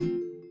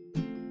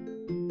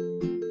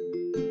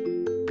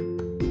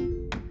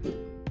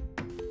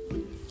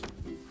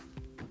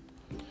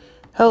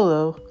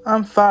Hello,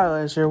 I'm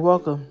Firelaser.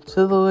 Welcome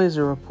to the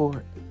Laser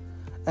Report.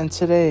 And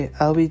today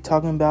I'll be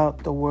talking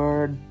about the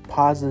word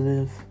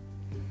positive.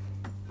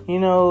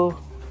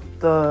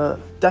 The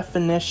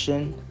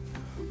definition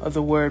of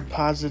the word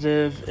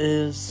positive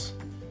is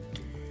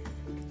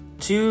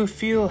to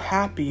feel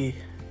happy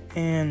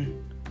and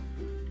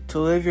to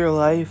live your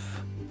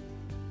life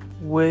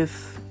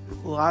with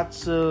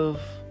lots of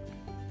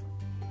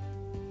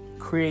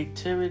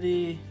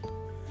creativity,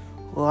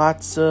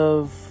 lots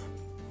of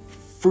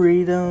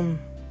freedom,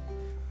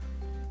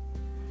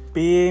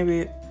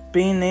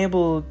 being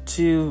able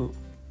to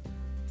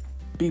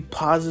be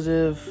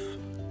positive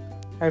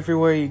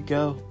everywhere you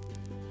go.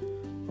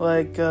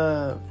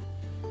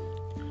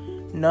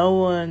 No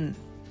one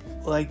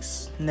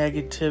likes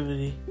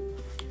negativity.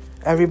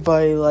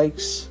 Everybody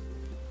likes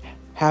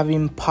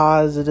having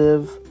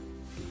positive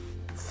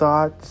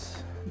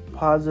thoughts,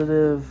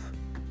 positive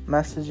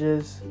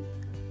messages,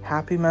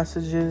 happy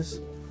messages.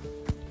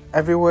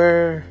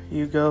 Everywhere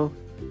you go,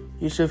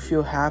 you should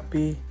feel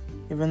happy,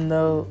 even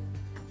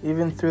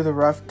through the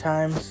rough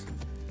times,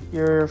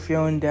 you're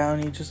feeling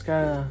down. You just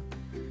gotta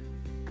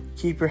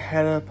keep your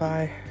head up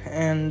high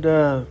and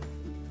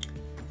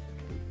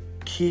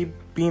keep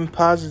being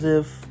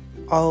positive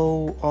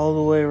all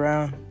the way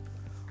around.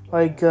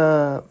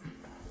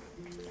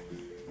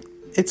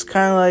 It's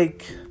kind of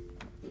like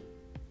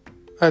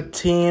a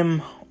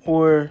team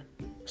or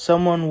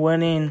someone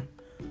winning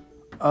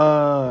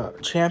a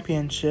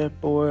championship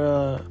or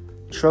a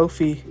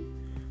trophy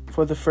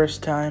for the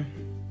first time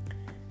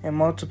and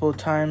multiple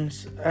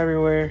times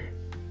everywhere.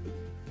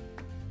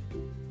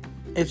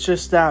 It's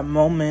just that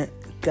moment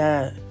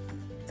that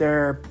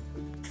they're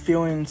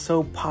feeling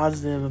so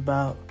positive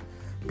about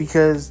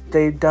because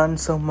they've done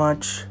so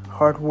much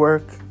hard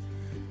work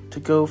to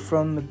go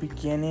from the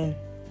beginning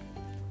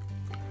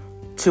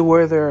to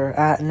where they're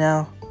at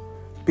now,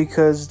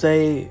 because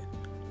they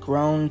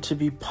grown to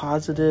be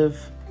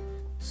positive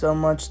so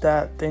much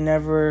that they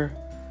never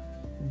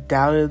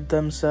doubted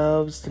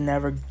themselves, they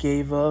never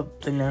gave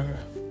up, in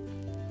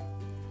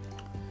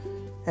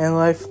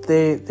life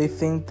they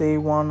think they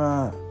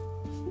wanna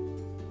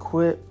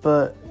quit,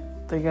 but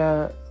they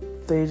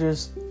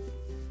just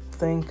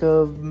think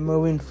of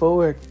moving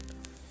forward.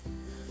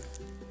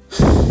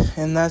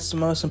 And that's the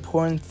most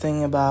important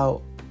thing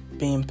about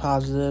being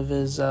positive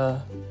is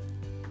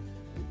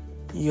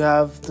you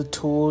have the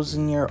tools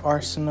in your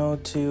arsenal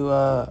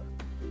to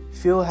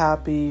feel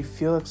happy,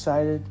 feel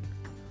excited,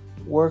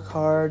 work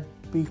hard,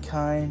 be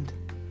kind,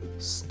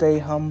 stay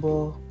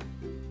humble,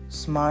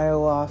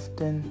 smile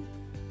often,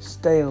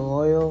 stay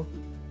loyal,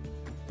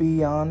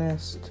 be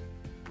honest,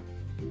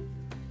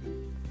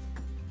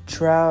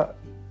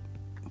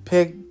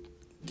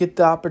 get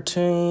the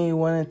opportunity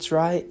when it's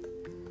right,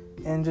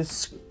 and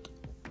just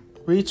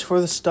reach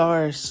for the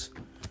stars,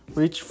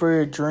 reach for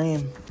your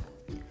dream.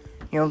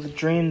 The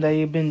dream that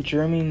you've been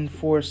dreaming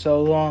for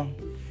so long.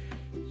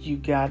 You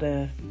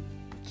gotta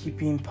keep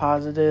being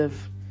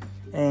positive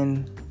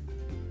and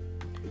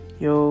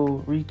you'll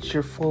reach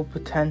your full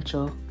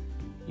potential,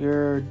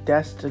 your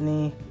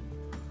destiny.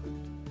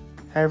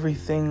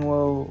 Everything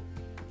will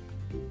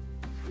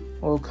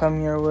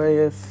come your way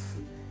if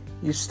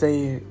you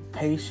stay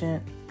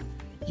patient,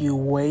 you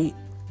wait,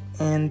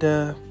 and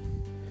the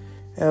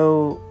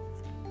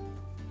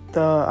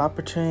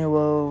opportunity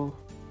will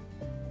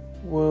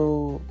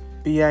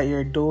be at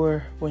your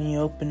door when you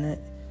open it,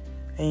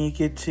 and you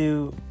get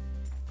to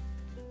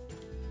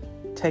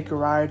take a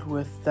ride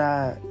with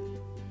that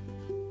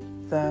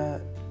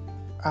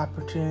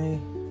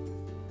opportunity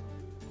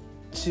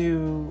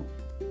to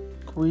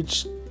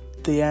reach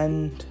the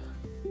end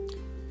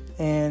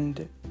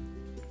and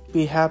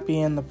be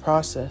happy in the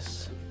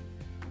process.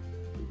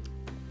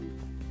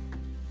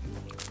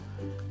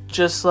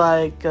 Just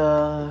like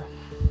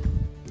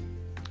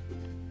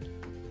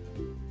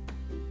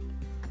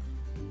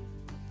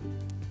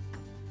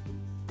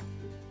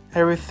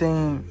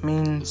everything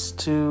means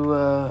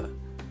to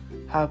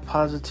have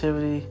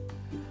positivity.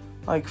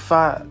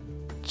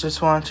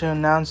 Just want to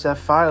announce that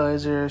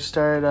Firelaser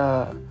started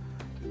a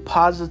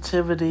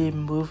positivity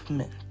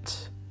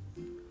movement.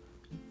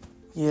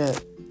 Yeah.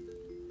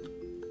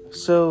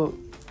 So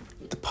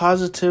the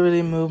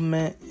positivity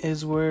movement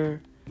is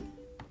where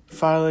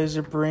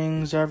Firelaser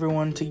brings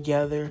everyone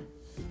together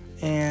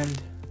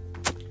and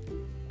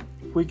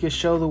we can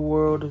show the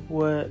world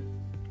what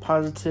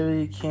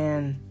positivity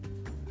can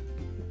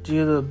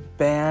do to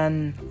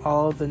ban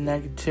all the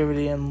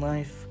negativity in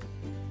life.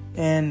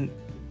 And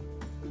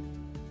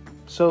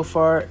so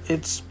far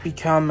it's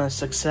become a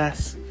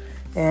success,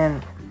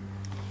 and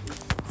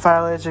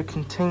Firelaser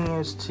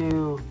continues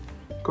to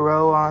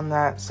grow on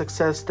that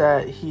success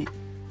that he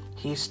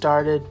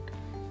started,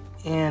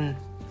 and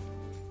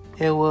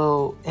it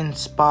will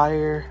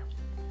inspire,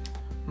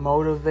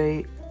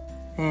 motivate,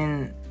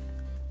 and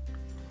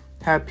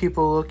have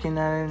people looking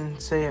at it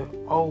and say,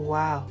 oh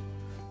wow,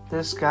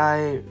 this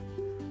guy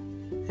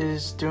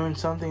is doing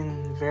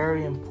something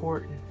very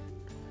important,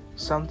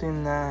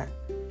 something that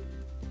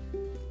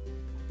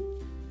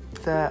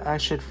that I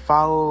should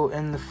follow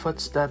in the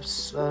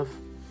footsteps of,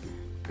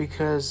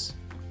 because,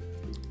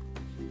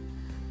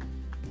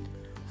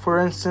 for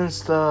instance,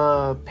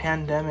 the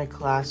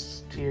pandemic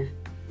last year,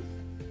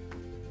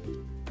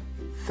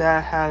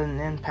 that had an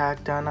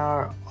impact on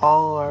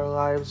all our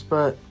lives,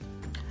 but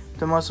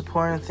the most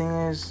important thing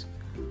is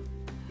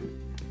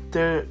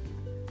there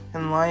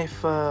in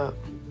life,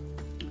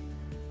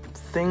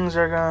 things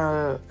are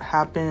gonna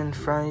happen in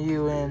front of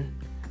you, and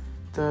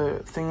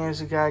the thing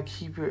is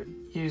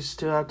you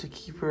still have to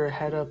keep your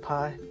head up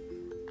high.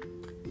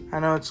 I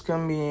know it's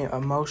gonna be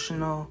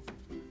emotional,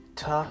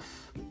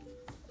 tough,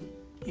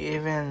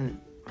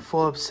 even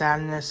full of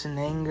sadness and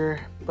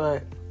anger,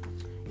 but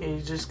you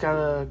just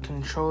gotta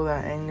control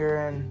that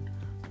anger and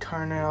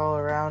turn it all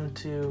around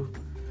to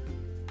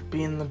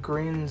be in the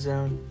green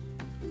zone.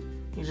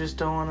 You just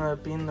don't want to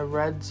be in the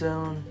red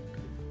zone.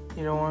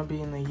 You don't want to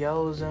be in the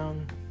yellow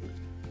zone.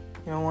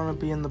 You don't want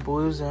to be in the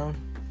blue zone.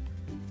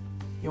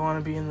 You want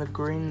to be in the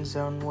green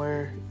zone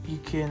where you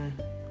can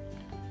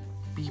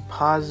be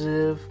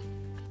positive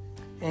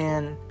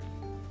and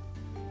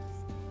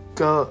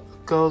go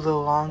the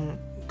long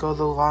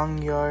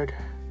yard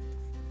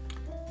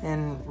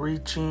and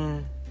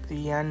reaching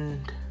the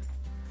end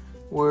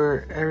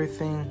where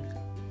everything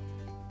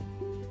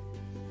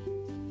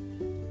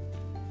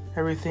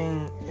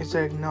is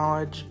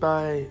acknowledged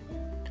by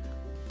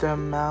the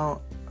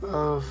amount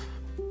of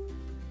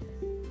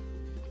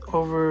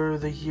over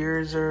the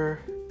years or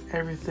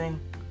everything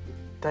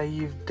that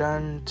you've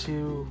done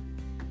to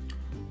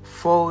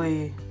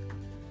fully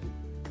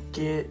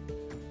get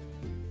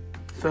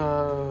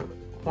the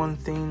one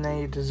thing that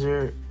you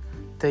deserve,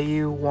 that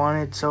you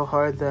wanted so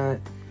hard that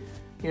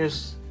you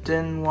just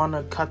didn't want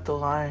to cut the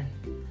line.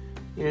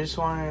 You just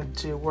wanted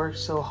to work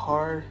so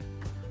hard,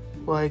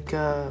 like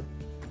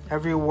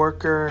every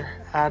worker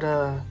at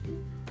a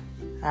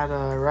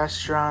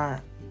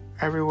restaurant,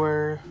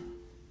 everywhere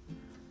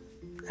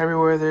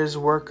there's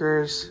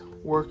workers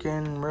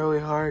working really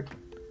hard,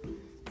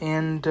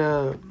 and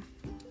they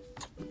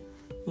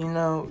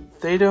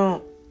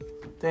don't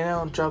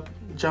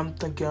jump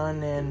the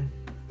gun and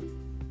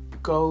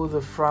go to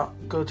the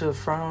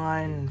front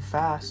line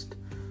fast.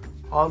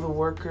 All the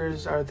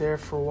workers are there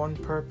for one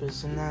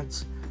purpose, and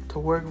that's to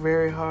work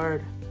very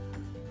hard,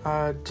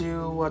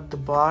 do what the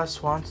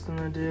boss wants them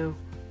to do,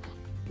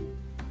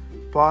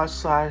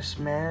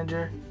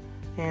 boss/manager,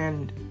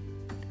 and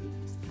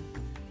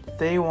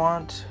they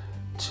want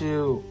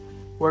to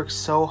work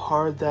so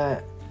hard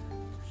that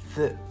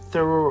the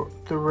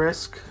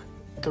risks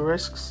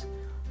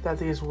that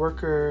these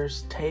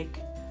workers take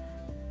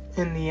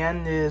in the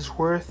end is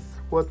worth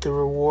what the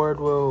reward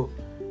will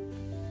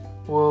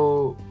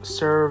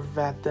serve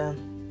at them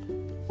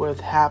with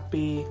a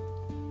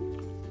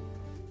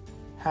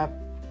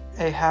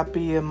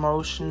happy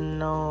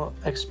emotional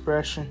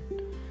expression,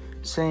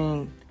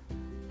 saying,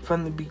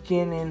 from the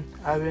beginning,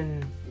 I've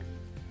been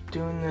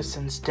doing this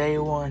since day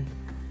one,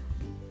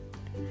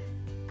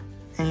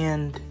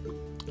 and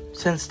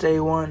since day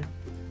one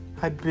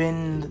I've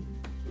been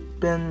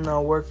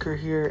a worker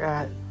here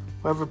at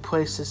whatever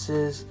place this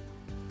is,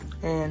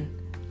 and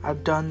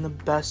I've done the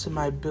best of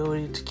my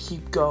ability to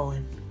keep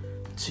going,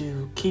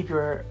 to keep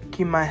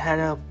my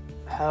head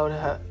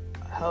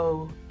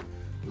held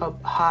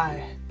up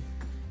high,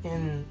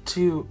 and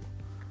to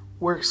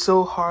work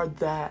so hard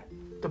that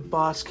the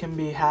boss can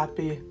be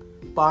happy,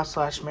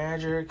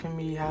 boss/manager can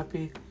be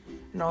happy,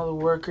 and all the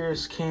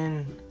workers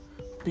can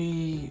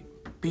be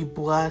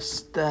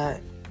blessed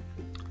that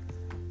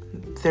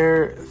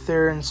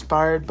they're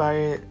inspired by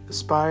it,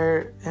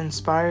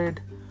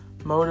 inspired,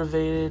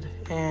 motivated,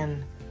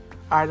 and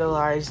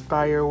idolized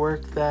by your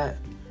work, that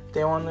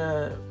they want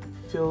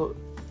to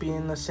be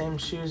in the same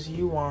shoes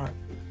you've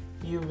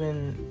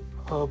been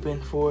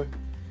hoping for.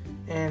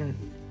 And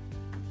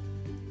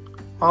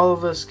all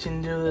of us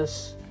can do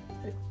this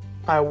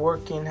by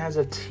working as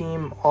a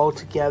team all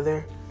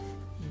together,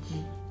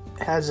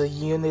 as a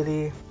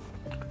unity.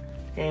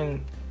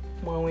 And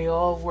when we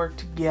all work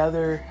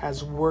together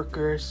as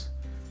workers,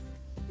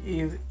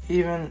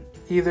 either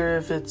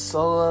if it's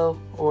solo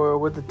or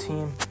with the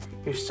team,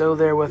 you're still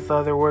there with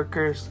other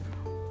workers,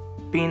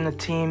 being a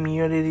team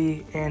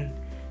unity and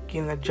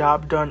getting the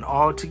job done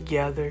all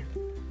together.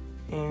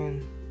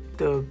 And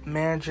the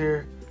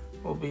manager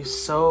will be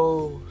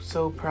so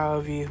proud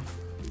of you.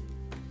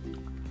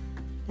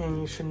 And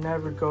you should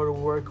never go to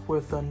work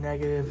with a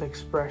negative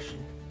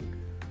expression.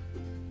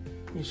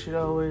 You should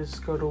always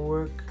go to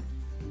work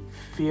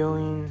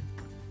feeling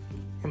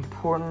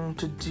important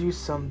to do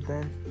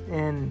something,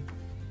 and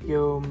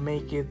you'll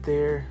make it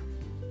there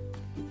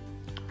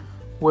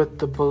with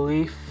the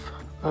belief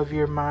of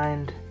your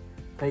mind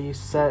that you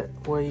set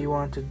what you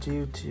want to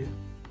do to.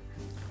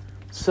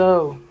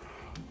 So,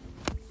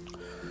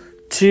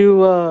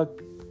 to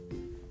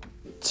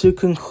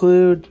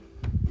conclude,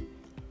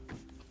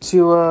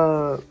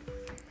 to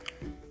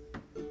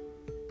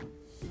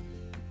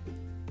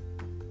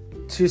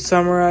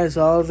summarize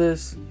all of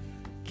this,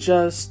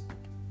 just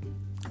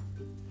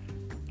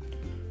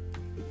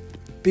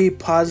be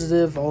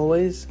positive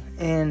always,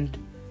 and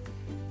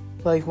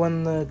Like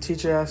when the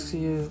teacher asks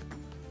you,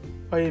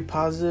 are you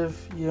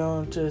positive?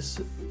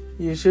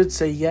 You should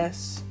say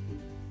yes.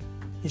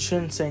 You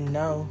shouldn't say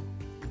no.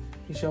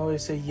 You should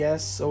always say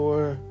yes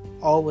or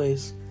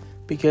always,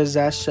 because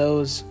that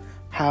shows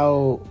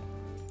how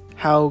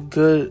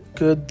good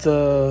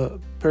the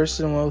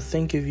person will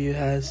think of you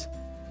as.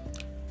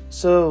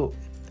 So,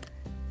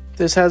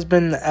 this has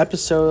been the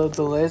episode of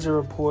the Laser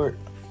Report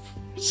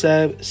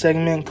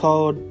segment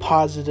called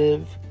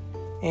Positive,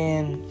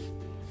 and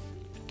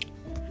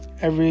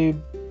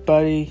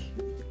everybody,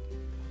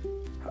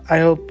 I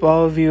hope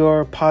all of you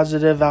are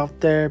positive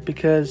out there,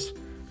 because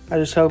I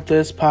just hope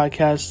this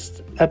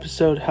podcast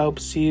episode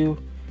helps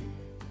you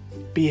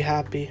be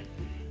happy.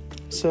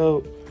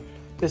 So,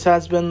 this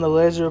has been the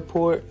Laser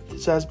Report.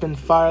 This has been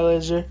Fire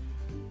Laser.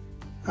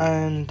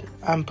 And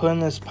I'm putting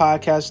this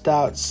podcast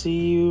out.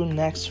 See you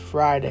next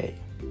Friday.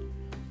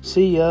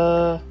 See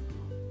ya.